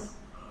 classes.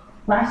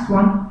 Class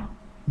 1,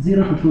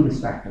 0 to 2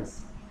 risk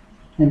factors,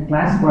 and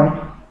class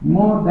 5,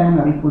 more than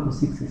or equal to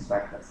 6 risk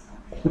factors.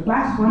 The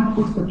class 1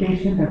 puts the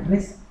patient at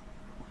risk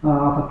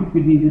of acute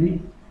kidney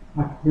injury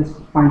at just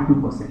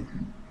 0.2%,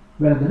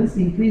 where the risk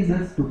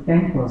increases to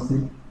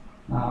 10%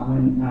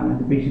 when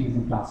the patient is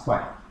in class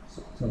 5.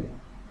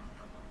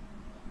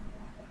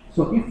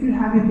 So if you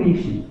have a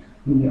patient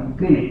in your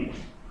clinic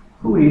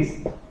who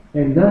is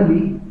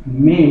elderly,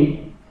 male,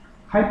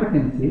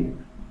 hypertensive,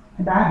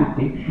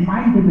 diabetic,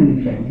 mild renal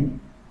impairment,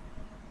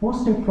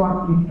 posted for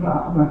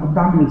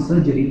abdominal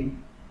surgery,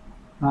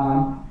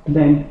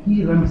 then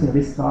he runs a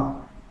risk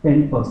of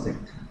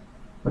 10%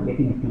 for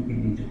getting acute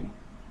kidney injury.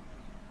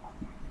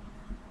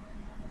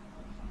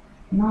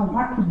 Now,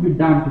 what could be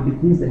done to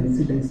decrease the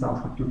incidence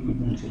of acute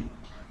kidney injury?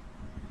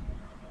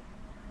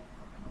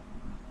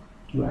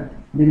 Well,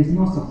 there is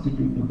no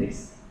substitute to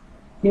this.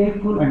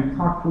 Careful and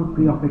thoughtful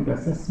preoperative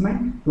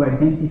assessment to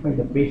identify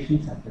the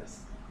patient's at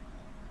risk.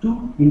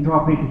 2.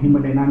 Intraoperative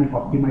hemodynamic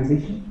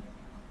optimization.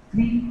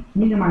 3.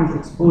 Minimize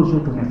exposure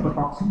to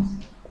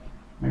nephrotoxins.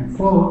 And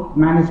 4.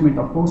 Management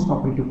of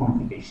post-operative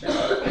complications.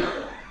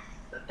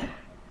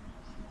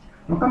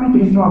 Now, coming to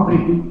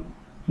intraoperative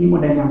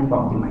hemodynamic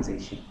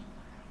optimization.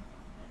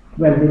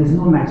 Well, there is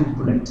no magic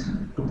bullet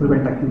to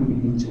prevent acute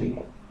kidney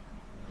injury.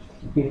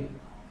 Okay,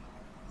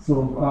 so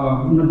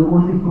the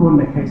only proven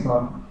methods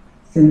are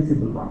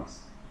sensible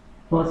ones.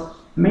 First,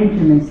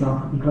 maintenance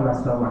of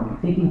intravascular volume,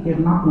 taking care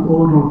not to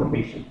overload the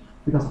patient,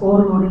 because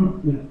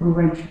overloading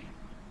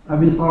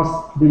will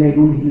cause delayed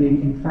wound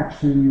healing,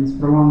 infections,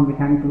 prolonged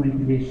mechanical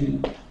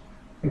ventilation,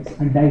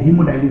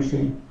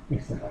 hemodilution,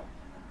 etc.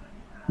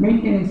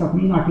 Maintenance of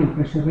mean arterial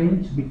pressure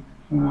range,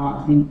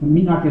 in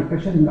mean arterial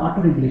pressure in the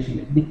autoregulation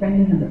range,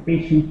 depending on the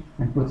patient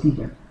and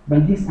procedure. By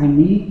this I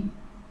mean,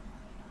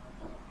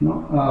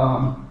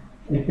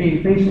 a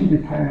patient who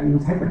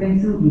is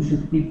hypertensive, you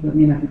should keep the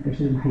mean arterial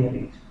pressure in higher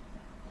range.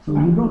 So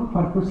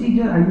for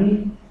procedure, I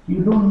mean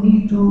you don't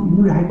need to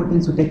do a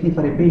hypertensive technique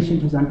for a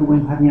patient who is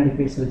undergoing hernia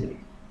repair surgery.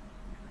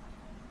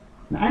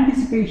 Now,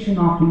 anticipation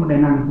of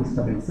hemodynamic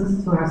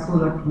disturbances, so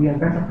that we are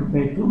better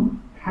prepared to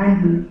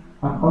handle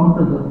or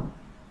counter the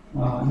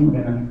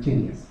hemodynamic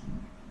changes.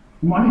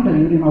 Monitor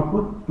urine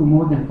output to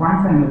more than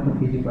 0.5 ml per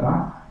kg per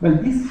hour. Well,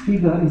 this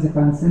figure is a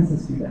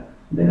consensus figure.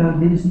 There are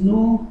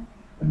no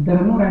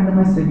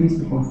randomized studies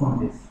to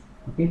confirm this.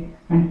 Okay,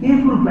 and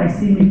careful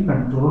glycemic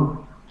control.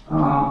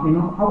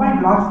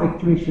 Avoid large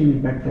fluctuation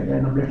in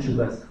blood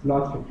sugars.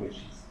 Large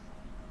fluctuations.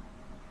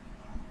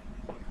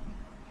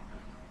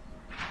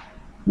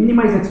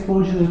 Minimize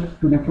exposure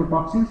to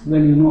nephrotoxins.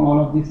 Well, you know all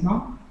of this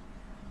now.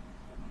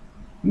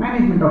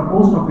 Management of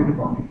post-operative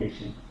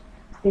complications.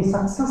 A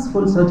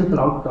successful surgical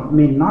outcome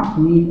may not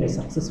mean a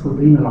successful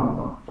renal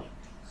outcome.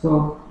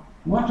 So,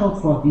 watch out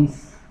for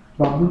these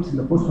problems in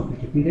the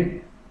post-operative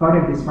period: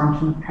 cardiac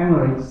dysfunction,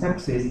 hemorrhage,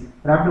 sepsis,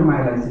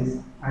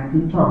 rhabdomyolysis,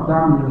 and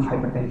intra-abdominal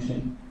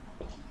hypertension.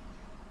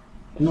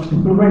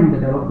 To prevent the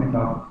development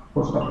of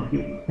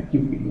post-operative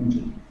acute kidney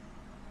injury.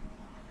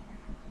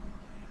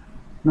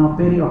 Now,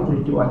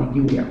 perioperative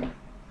oliguria.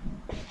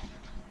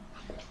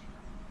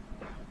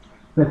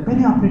 The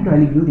perioperative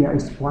oliguria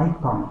is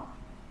quite common,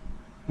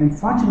 and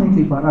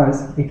fortunately for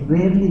us, it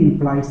rarely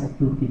implies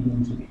acute kidney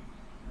injury.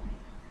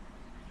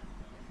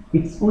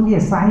 It's only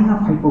a sign of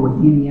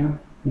hypovolemia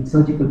in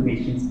surgical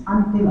patients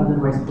until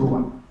otherwise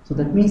proven. So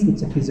that means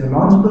it's a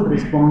physiological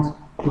response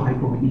to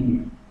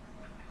hypovolemia.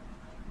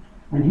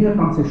 And here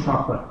comes a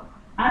shocker.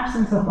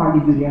 Absence of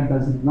oliguria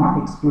does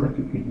not exclude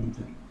acute kidney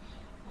injury.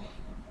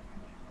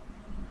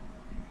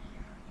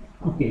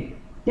 Okay,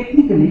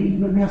 technically,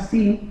 we have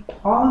seen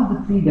all the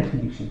three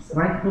definitions,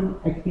 rightful,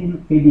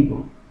 akin,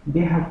 KDIGO. They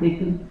have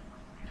taken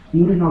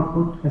urine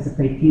output as a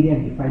criteria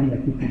in defining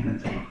acute kidney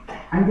injury.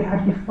 And they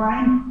have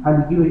defined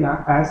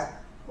oliguria as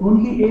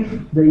only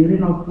if the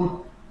urine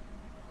output,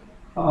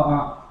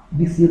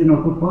 this urine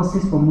output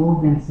persists for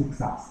more than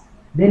 6 hours.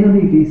 Then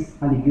only it is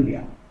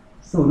oliguria.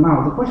 So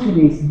now the question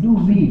is,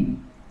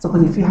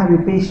 suppose if you have a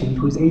patient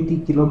who is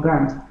 80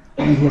 kilograms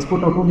and he has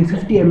put out only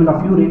 50 ml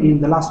of urine in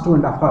the last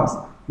 2.5 hours,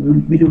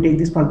 will you take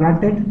this for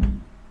granted?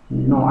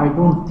 No, I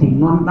don't think.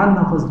 None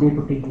of us dare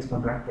to take this for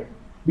granted,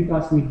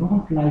 because we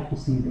don't like to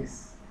see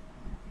this.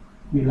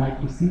 We like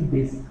to see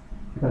this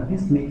because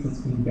this makes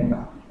us feel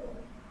better.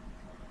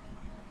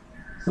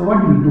 So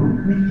what do?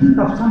 We think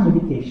of some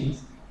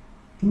medications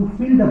to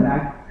fill the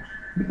bag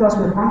because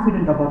we are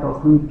confident about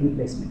our fluid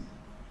replacement.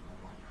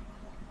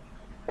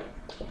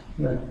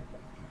 Well,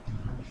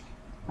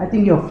 I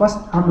think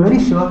I'm very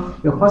sure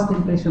your first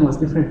impression was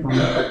different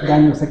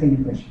than your second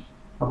impression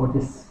about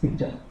this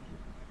picture.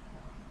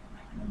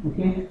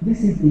 Okay,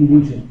 this is the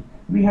illusion.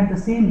 We had the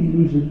same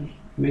illusion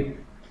with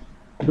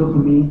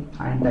dopamine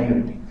and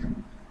diuretic.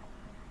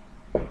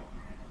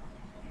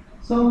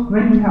 So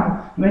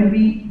when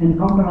we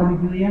encounter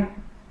oliguria,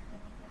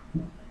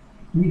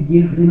 we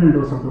give renal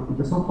dose of dopamine,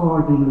 the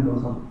so-called renal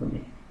dose of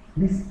dopamine.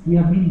 We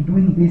have been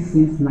doing this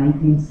since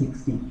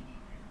 1960.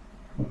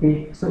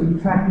 Okay, so in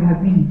fact we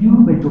have been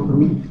due by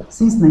dopamine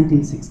since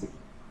 1960.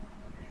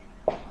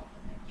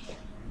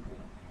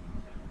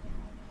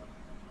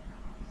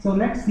 So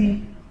let's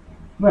see.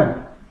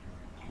 Well,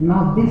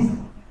 now this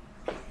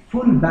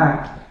full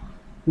bag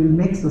will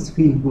make us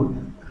feel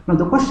good. Now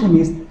the question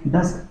is,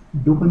 does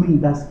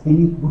dopamine does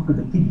any good to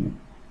the kidney?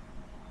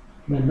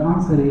 Well, the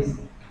answer is,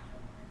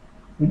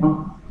 the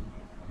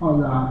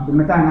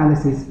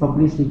meta-analysis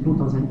published in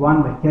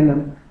 2001 by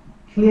Kellum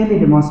clearly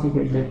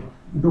demonstrated that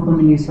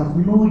dopamine is of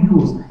no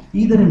use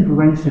either in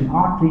prevention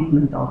or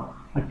treatment of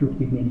acute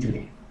kidney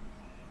injury.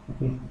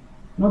 Okay.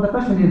 Now the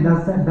question is,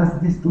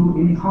 does this do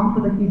any harm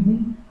to the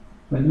kidney?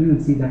 Well, we will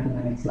see that in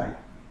the next slide.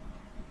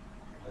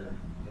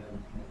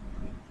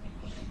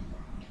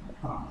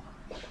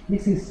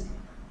 This is,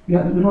 you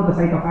know the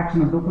site of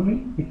action of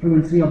dopamine. It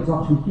prevents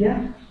reabsorption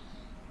here,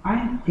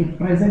 and it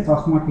presents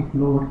osmotic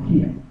load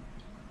here.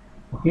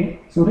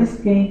 Okay, so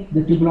risk gain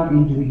the tubular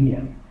injury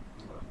here.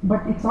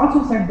 But it's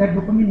also said that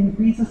dopamine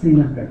increases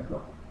renal blood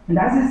flow. And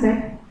as I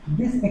said,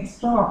 this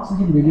extra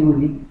oxygen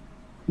delivery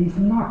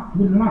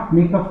will not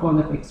make up for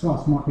that extra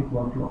osmotic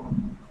workload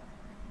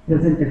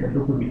presented by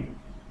dopamine.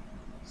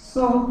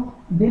 So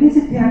there is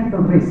a theoretical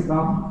risk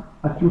of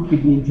acute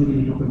kidney injury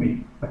in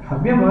dopamine. But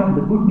however,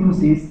 the good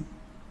news is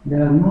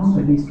there are no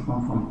studies to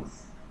confirm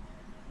this.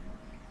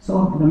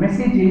 So the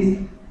message is,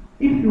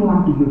 if you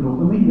want to give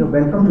dopamine, you are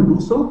welcome to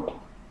do so,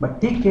 but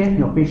take care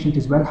your patient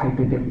is well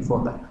hydrated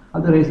before that.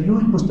 Otherwise, you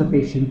will push the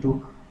patient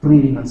to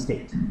pre-renal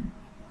state.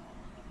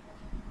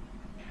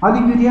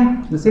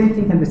 Oliguria, the same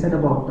thing can be said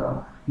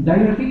about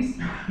diuretics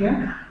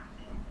here.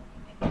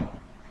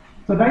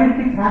 So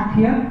diuretics act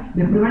here,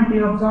 they prevent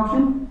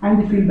reabsorption and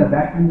they fill the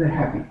bag and they are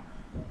happy.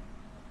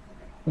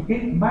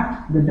 Okay,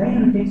 but the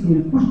diuretics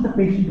will push the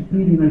patient to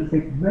pre-renal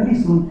state very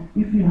soon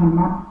if you have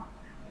not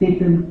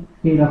taken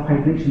care of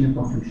hydration and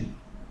perfusion.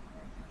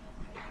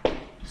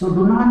 So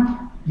do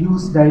not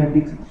use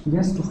diuretics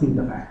just to fill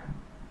the bag.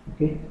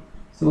 Okay,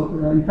 so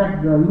in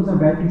fact, the use of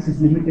diuretics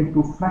is limited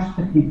to flush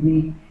the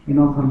kidney,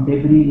 from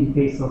debris in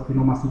case of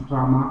muscle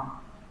trauma,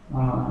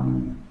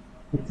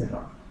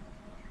 etc.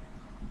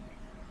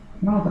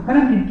 Now, the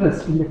current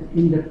interest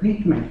in the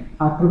treatment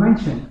or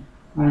prevention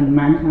and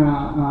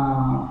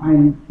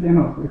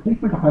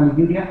treatment of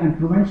oliguria and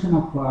prevention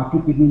of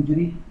acute kidney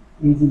injury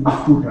is in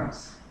these two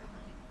drugs,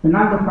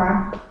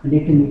 phenaldopan and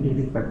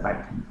atenuated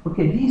peptide.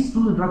 Okay, these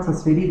two drugs are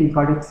studied in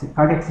cardiac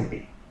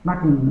setting,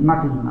 not in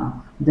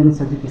general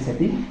surgical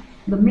setting.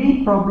 The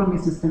main problem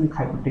is systemic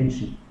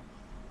hypertension.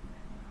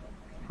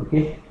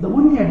 Okay, the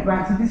only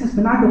advantage, this is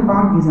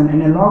phenaldopan is an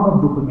analog of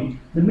dopamine.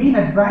 The main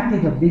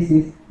advantage of this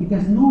is it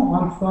has no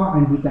alpha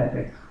and beta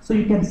effect, so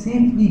you can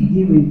safely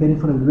give in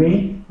peripheral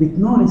vein with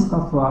no risk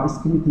of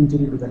ischemic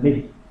injury to the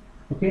limb.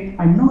 Okay,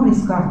 and no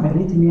risk of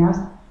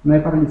arrhythmias,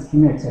 myocardial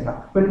ischemia,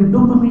 etc. But with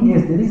dopamine,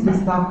 yes, there is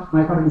risk of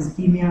myocardial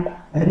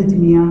ischemia,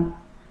 arrhythmia,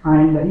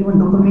 and even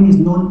dopamine is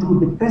known to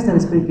depress the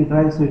respiratory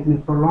drive, so it may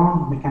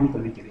prolong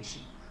mechanical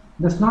ventilation.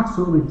 That's not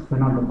so with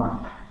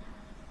phenaldopan.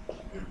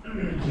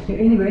 Okay,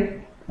 anyway.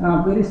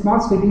 Very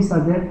small studies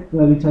are there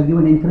which are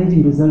given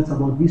encouraging results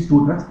about these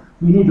two drugs.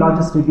 We need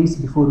larger studies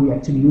before we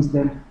actually use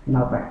them in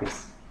our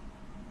practice.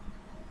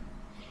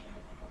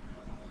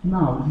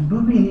 Now,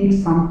 do we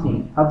need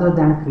something other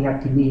than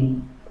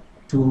creatinine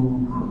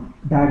to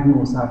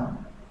diagnose or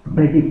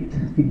predict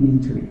kidney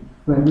injury?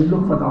 Well, we'll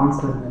look for the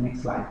answer in the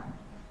next slide.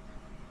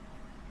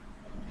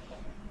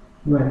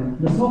 Well,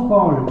 the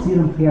so-called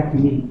serum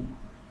creatinine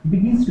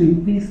begins to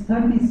increase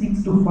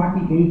 36 to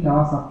 48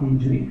 hours after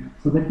injury.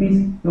 So that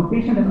means your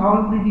patient has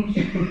already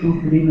shifted to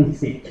renal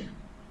state.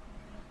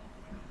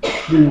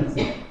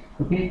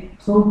 Okay,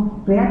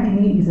 so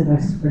creatinine is a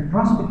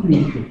retrospective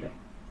indicator.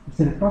 It's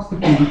a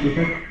retrospective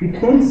indicator. It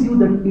tells you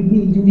that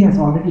kidney injury has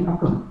already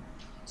occurred.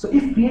 So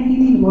if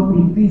creatinine were to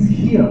increase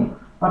here,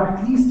 or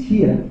at least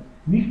here,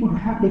 we could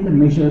have taken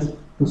measures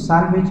to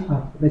salvage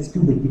or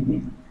rescue the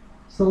kidney.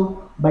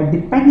 So by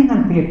depending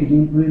on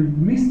creatinine, we will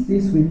miss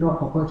this window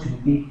of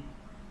opportunity,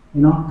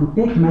 to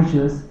take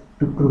measures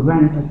to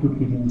prevent acute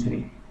kidney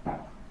injury.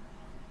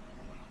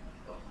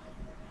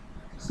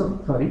 So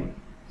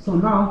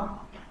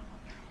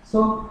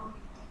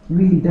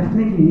we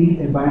definitely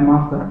need a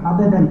biomarker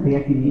other than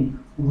creatinine,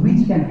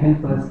 which can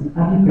help us in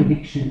early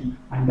prediction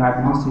and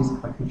diagnosis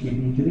of acute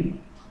kidney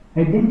injury,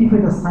 identify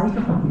the site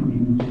of acute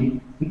kidney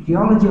injury,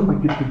 etiology of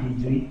acute kidney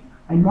injury,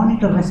 and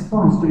monitor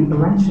response to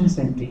interventions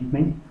and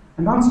treatment,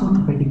 and also to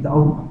predict the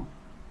outcome.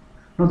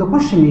 Now the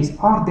question is,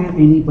 are there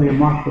any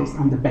biomarkers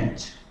on the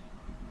bench?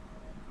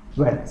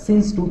 Well,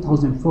 since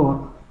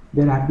 2004,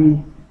 there have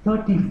been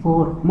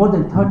more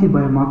than 30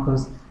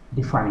 biomarkers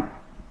defined.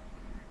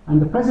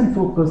 And the present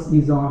focus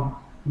is on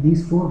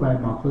these 4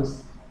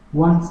 biomarkers.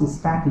 One is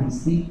statin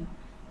C,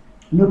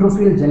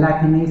 neutrophil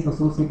gelatinase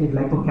associated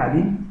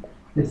lipocalin,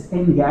 that's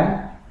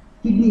NGAL,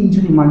 kidney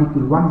injury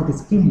molecule 1, that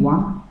is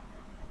KIM1,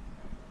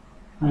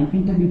 and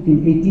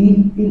interleukin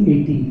 18,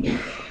 IL-18.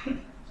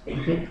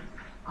 Okay.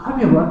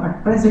 However,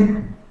 at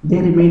present, they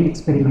remain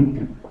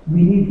experimental.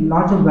 We need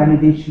larger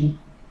validation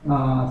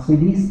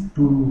studies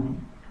to,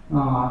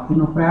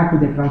 prior to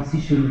the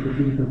transition into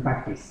clinical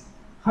practice.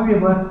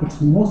 However, it's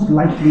most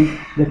likely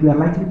that we are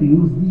likely to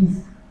use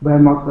these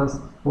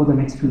biomarkers over the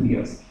next few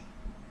years.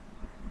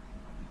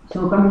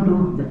 So coming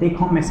to the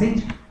take-home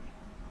message.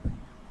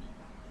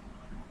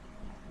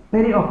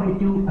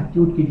 Perioperative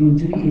acute kidney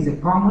injury is a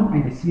common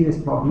and a serious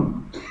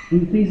problem,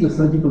 increases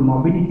surgical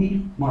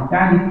morbidity,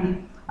 mortality,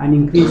 and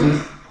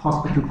increases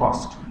hospital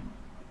cost.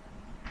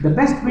 The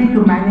best way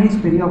to manage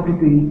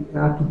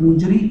perioperative kidney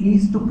injury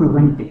is to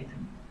prevent it.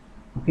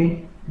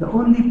 Okay, the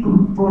only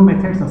poor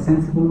methods are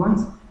sensible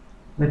ones,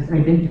 that is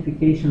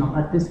identification of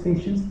at-risk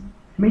patients,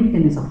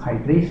 maintenance of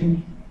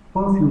hydration,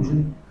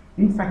 perfusion,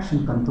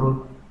 infection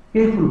control,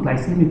 careful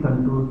glycemic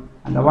control,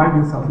 and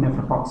avoidance of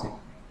nephrotoxin.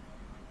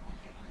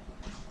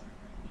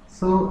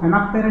 So an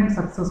apparent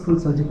successful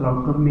surgical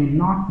outcome may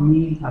not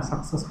mean a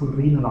successful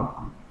renal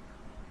outcome.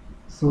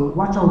 So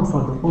watch out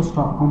for the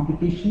post-op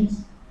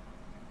complications,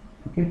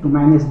 okay, to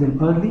manage them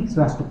early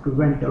so as to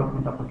prevent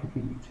development of acute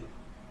kidney injury.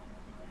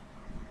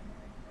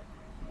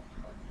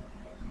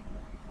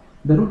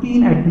 The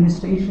routine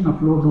administration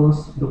of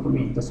low-dose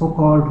dopamine, the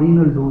so-called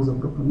renal dose of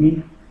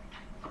dopamine,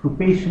 to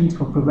patients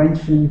for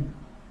prevention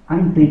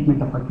and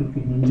treatment of acute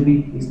kidney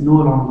injury is no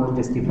longer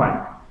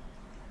justified.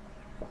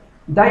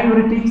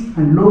 Diuretics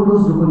and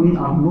low-dose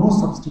dopamine are no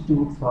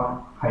substitute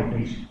for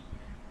hydration.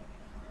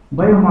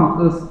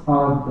 Biomarkers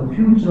are the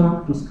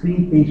future to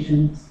screen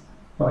patients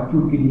for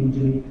acute kidney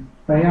injury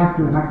prior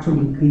to an actual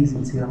increase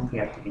in serum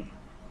creatinine.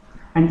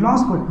 And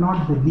last but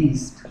not the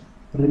least,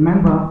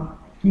 remember,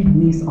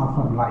 kidneys are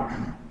for life.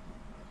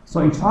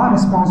 So it's our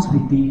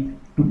responsibility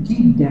to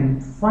keep them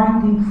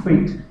fighting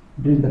fit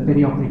during the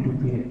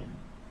perioperative period.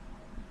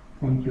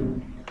 Thank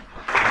you.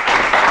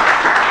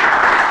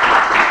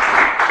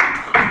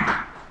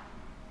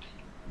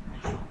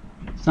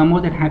 So I'm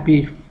more than happy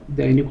if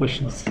there are any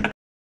questions.